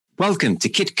Welcome to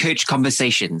Kid Coach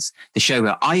Conversations, the show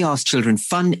where I ask children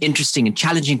fun, interesting, and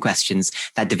challenging questions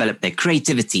that develop their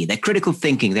creativity, their critical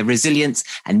thinking, their resilience,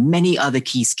 and many other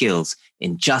key skills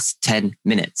in just 10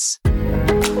 minutes.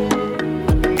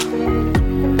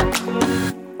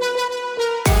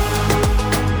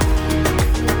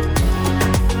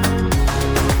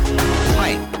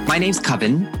 Hi, my name's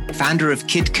Coven, founder of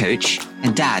Kid Coach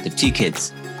and dad of 2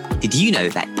 kids. Did you know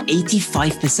that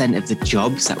 85% of the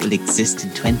jobs that will exist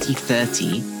in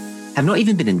 2030 have not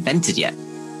even been invented yet?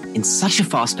 In such a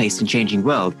fast-paced and changing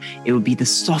world, it will be the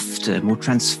softer, more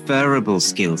transferable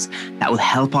skills that will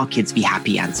help our kids be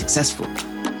happy and successful.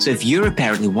 So if you're a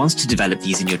parent who wants to develop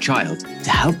these in your child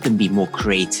to help them be more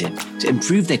creative, to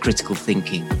improve their critical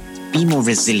thinking, to be more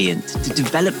resilient, to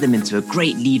develop them into a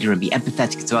great leader and be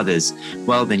empathetic to others,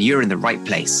 well, then you're in the right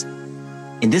place.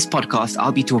 In this podcast,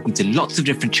 I'll be talking to lots of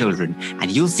different children, and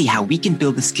you'll see how we can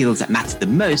build the skills that matter the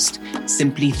most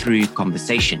simply through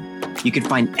conversation. You can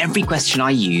find every question I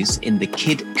use in the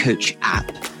Kid Coach app,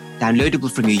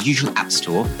 downloadable from your usual app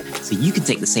store, so you can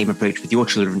take the same approach with your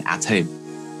children at home.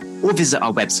 Or visit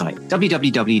our website,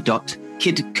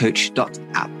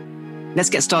 www.kidcoach.app. Let's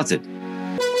get started.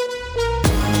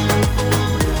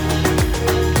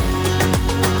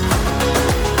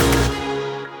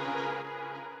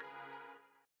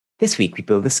 This week, we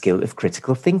build the skill of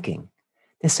critical thinking.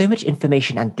 There's so much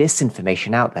information and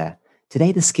disinformation out there.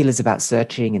 Today, the skill is about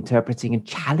searching, interpreting, and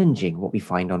challenging what we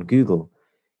find on Google.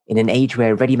 In an age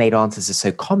where ready-made answers are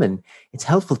so common, it's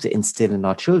helpful to instill in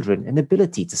our children an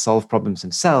ability to solve problems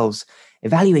themselves,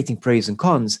 evaluating pros and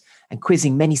cons, and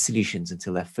quizzing many solutions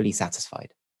until they're fully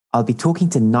satisfied. I'll be talking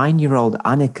to 9-year-old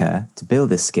Annika to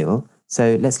build this skill,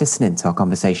 so let's listen in to our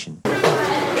conversation.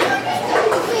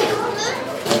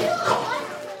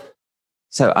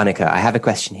 So, Annika, I have a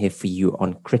question here for you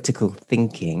on critical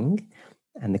thinking.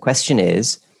 And the question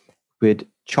is, would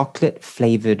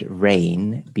chocolate-flavored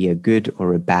rain be a good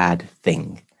or a bad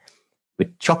thing?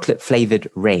 Would chocolate-flavored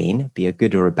rain be a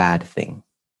good or a bad thing?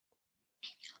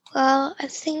 Well, I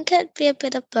think it'd be a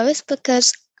bit of both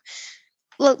because,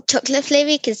 chocolate flavor,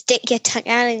 you can stick your tongue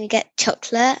out and you get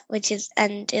chocolate, which is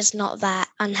not that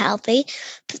unhealthy.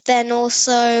 But then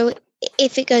also,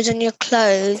 if it goes on your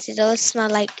clothes, it all smell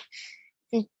like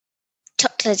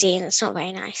chocolatey and it's not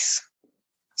very nice.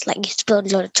 It's like you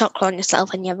spilled a lot of chocolate on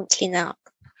yourself and you haven't cleaned it up.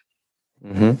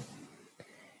 Mm-hmm.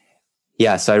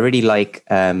 Yeah, so I really like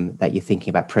that you're thinking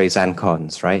about pros and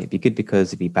cons, right? It'd be good because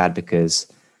it'd be bad because.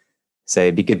 So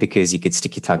it'd be good because you could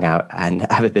stick your tongue out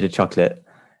and have a bit of chocolate,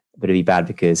 but it'd be bad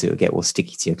because it would get all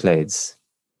sticky to your clothes.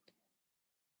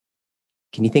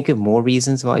 Can you think of more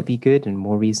reasons why it'd be good and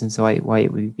more reasons why it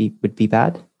would be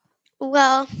bad?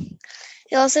 Well,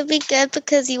 it'll also be good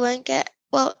because you won't get,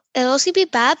 it'll also be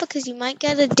bad because you might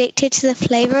get addicted to the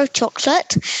flavor of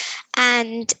chocolate.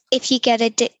 And if you get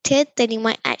addicted, then you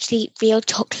might actually eat real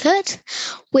chocolate,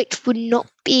 which would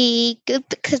not be good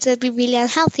because it'd be really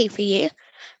unhealthy for you.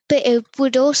 But it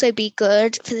would also be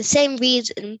good for the same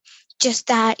reason, just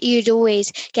that you'd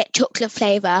always get chocolate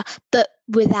flavor, but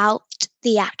without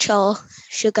the actual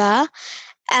sugar.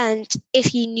 And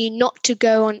if you knew not to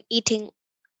go on eating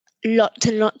lots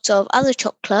and lots of other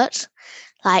chocolate,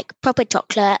 like proper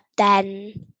chocolate,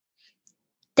 then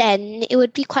it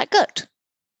would be quite good.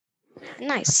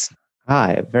 Nice.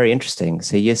 Very interesting.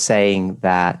 So you're saying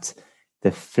that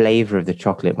the flavor of the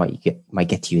chocolate might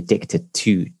get you addicted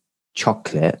to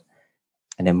chocolate,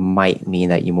 and it might mean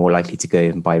that you're more likely to go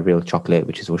and buy real chocolate,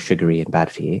 which is all sugary and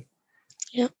bad for you.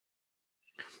 Yeah.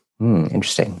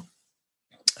 Interesting.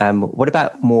 What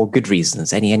about more good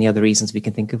reasons? Any other reasons we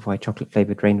can think of why chocolate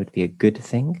flavored rain would be a good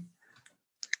thing?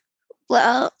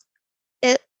 Well,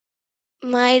 it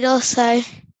might also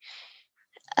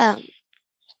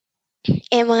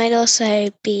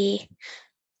be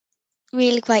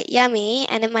really quite yummy,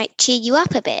 and it might cheer you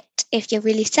up a bit if you're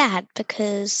really sad,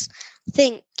 because I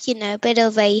think, a bit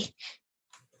of in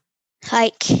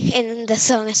the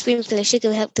song, a spoonful of sugar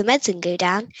will help the medicine go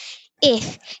down.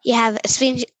 If you have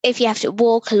to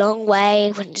walk a long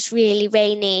way when it's really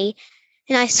rainy,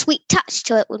 a nice sweet touch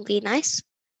to it would be nice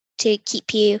to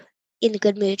keep you in a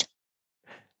good mood.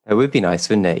 It would be nice,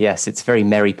 wouldn't it? Yes, it's a very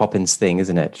Mary Poppins thing,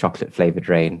 isn't it? Chocolate flavored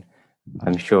rain.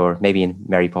 I'm sure maybe in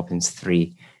Mary Poppins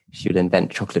 3, she would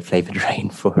invent chocolate flavored rain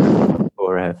for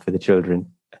the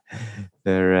children,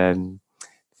 for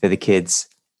the kids.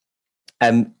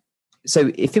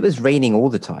 So if it was raining all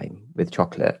the time with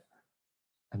chocolate,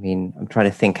 I'm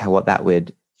trying to think what that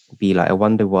would be like. I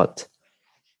wonder what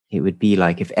it would be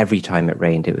like if every time it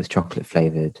rained, it was chocolate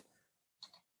flavored.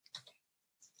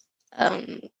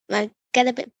 I get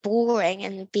a bit boring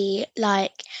and be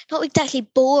like, not exactly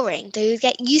boring, though you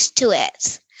get used to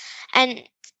it. And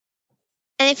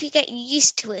if you get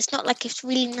used to it, it's not like it's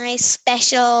really nice,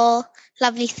 special,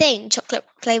 lovely thing, chocolate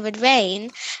flavored rain,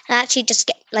 and actually just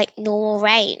get like normal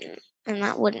rain. And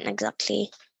that wouldn't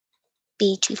exactly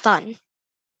be too fun.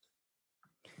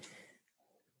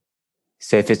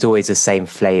 So if it's always the same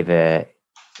flavor,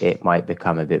 it might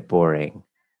become a bit boring.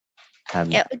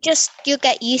 You'll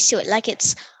get used to it, like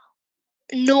it's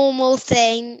a normal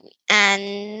thing,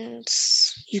 and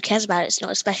who cares about it? It's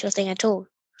not a special thing at all.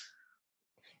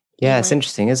 Yeah, it's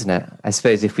interesting, isn't it? I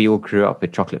suppose if we all grew up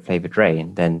with chocolate flavored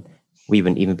rain, then we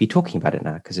wouldn't even be talking about it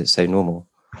now because it's so normal.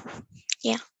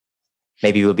 Yeah.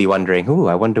 Maybe we'll be wondering,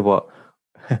 I wonder what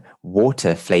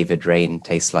water flavored rain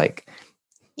tastes like.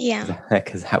 Yeah.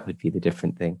 Because that would be the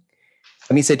different thing.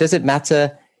 I mean, so does it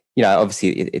matter? Obviously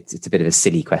it's a bit of a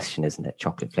silly question, isn't it?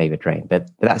 Chocolate flavored rain,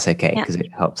 but that's okay because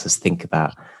it helps us think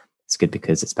about it's good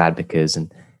because it's bad because,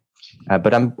 and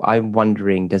but I'm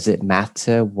wondering, does it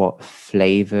matter what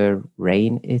flavor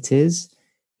rain it is?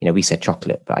 We said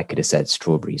chocolate, but I could have said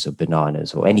strawberries or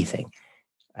bananas or anything,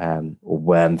 or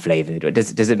worm flavored. Or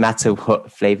does it matter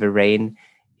what flavor rain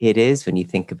it is when you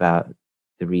think about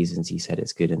the reasons you said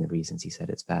it's good and the reasons you said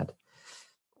it's bad?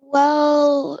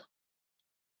 Well,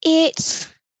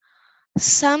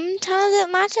 sometimes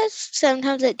it matters,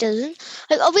 sometimes it doesn't.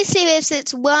 Like obviously if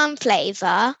it's worm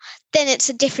flavor, then it's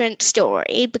a different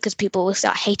story because people will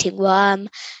start hating worm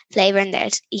flavor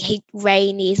and you hate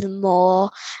rain even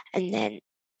more, and then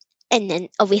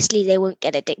obviously they won't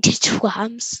get addicted to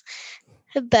worms.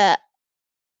 And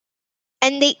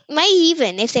they might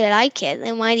even, if they like it,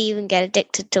 they might even get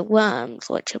addicted to worms,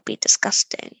 which will be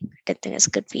disgusting. I don't think it's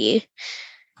good for you.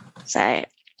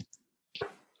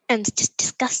 And it's just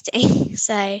disgusting.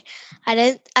 So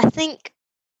I think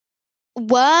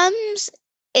worms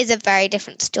is a very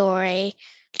different story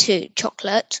to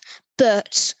chocolate,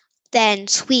 but then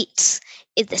sweets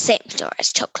is the same story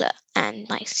as chocolate and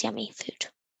nice, yummy food.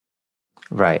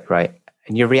 Right.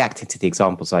 And you're reacting to the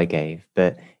examples I gave,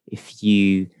 but if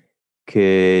you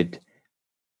could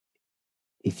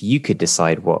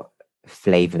decide what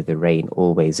flavor the rain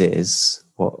always is,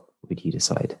 what would you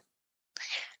decide?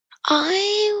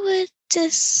 I would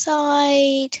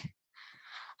decide,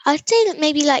 I'd say that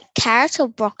maybe like carrot or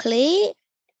broccoli.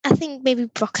 I think maybe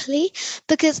broccoli,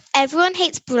 because everyone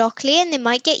hates broccoli and they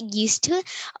might get used to it.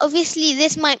 Obviously,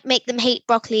 this might make them hate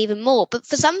broccoli even more, but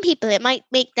for some people, it might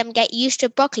make them get used to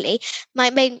broccoli,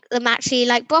 might make them actually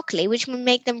like broccoli, which would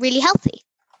make them really healthy.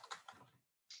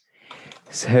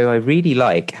 So I really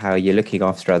like how you're looking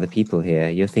after other people here.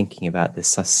 You're thinking about the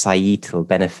societal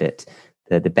benefit,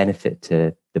 the benefit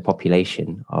to the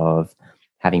population of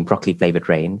having broccoli flavored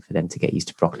rain for them to get used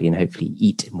to broccoli and hopefully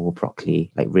eat more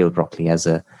broccoli, like real broccoli as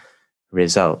a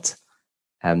result.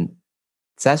 So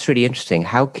that's really interesting.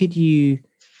 How could you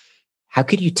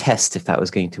test if that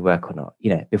was going to work or not?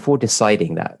 Before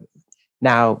deciding that,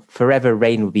 now forever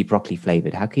rain will be broccoli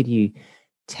flavored. How could you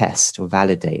test or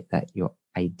validate that your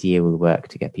idea will work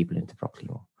to get people into broccoli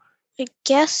more? I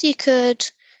guess you could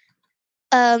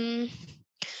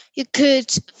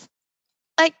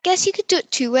do it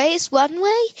two ways. One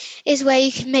way is where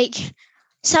you can make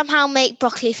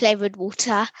broccoli flavored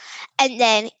water and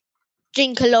then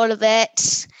drink a lot of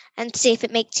it and see if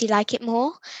it makes you like it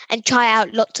more, and try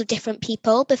out lots of different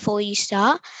people before you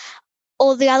start.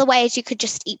 Or the other way is you could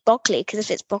just eat broccoli, because if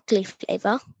it's broccoli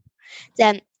flavor,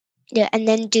 then and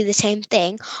then do the same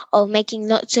thing of making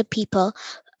lots of people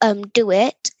do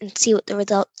it and see what the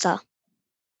results are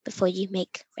before you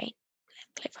make rain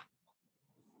flavor.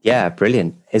 Yeah,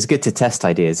 brilliant. It's good to test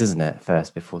ideas, isn't it,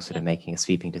 first, before sort of making a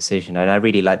sweeping decision. And I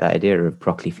really like that idea of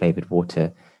broccoli flavored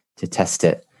water to test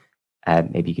it.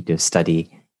 Maybe you could do a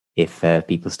study if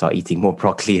people start eating more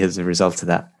broccoli as a result of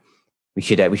that. We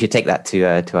should take that to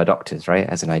our doctors, right,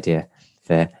 as an idea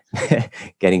for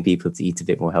getting people to eat a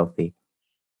bit more healthy.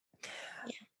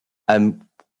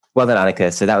 Well done,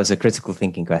 Annika. So that was a critical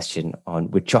thinking question on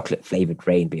would chocolate flavored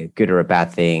rain be a good or a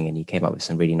bad thing? And you came up with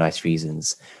some really nice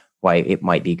reasons why it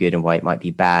might be good and why it might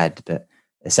be bad. But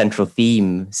a central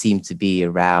theme seemed to be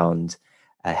around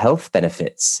health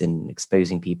benefits in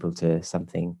exposing people to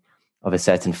something of a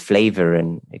certain flavor.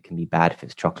 And it can be bad if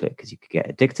it's chocolate because you could get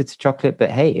addicted to chocolate.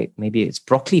 But hey, maybe it's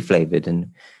broccoli flavored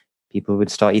and people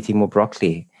would start eating more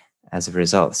broccoli as a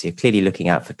result. So you're clearly looking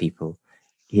out for people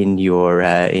in your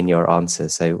answer.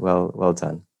 So well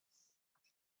done.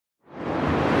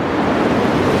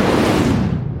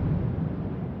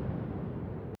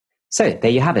 So there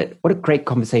you have it. What a great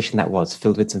conversation that was,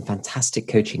 filled with some fantastic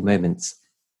coaching moments.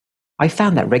 I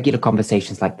found that regular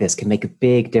conversations like this can make a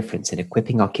big difference in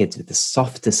equipping our kids with the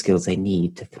softer skills they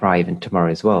need to thrive in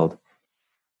tomorrow's world.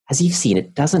 As you've seen,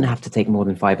 it doesn't have to take more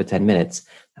than 5 or 10 minutes.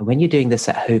 And when you're doing this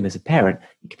at home as a parent,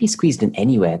 it can be squeezed in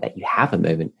anywhere that you have a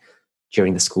moment,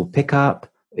 during the school pickup,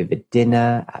 over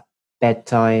dinner, at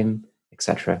bedtime,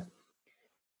 etc.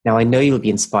 Now, I know you'll be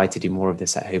inspired to do more of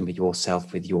this at home with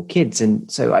yourself, with your kids.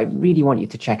 And so I really want you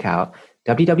to check out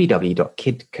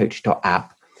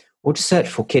www.kidcoach.app, or just search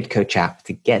for Kid Coach app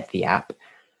to get the app,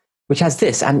 which has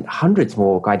this and hundreds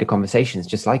more guided conversations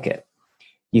just like it.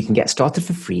 You can get started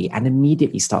for free and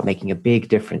immediately start making a big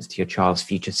difference to your child's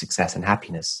future success and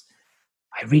happiness.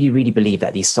 I really, really believe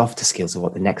that these softer skills are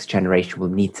what the next generation will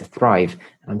need to thrive.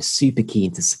 And I'm super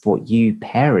keen to support you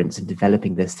parents in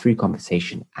developing this through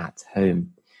conversation at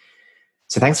home.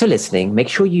 So thanks for listening. Make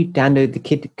sure you download the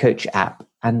Kid Coach app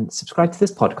and subscribe to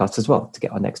this podcast as well to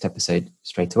get our next episode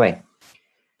straight away.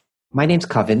 My name's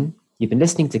Coven. You've been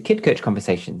listening to Kid Coach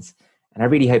Conversations, and I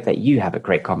really hope that you have a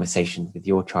great conversation with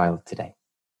your child today.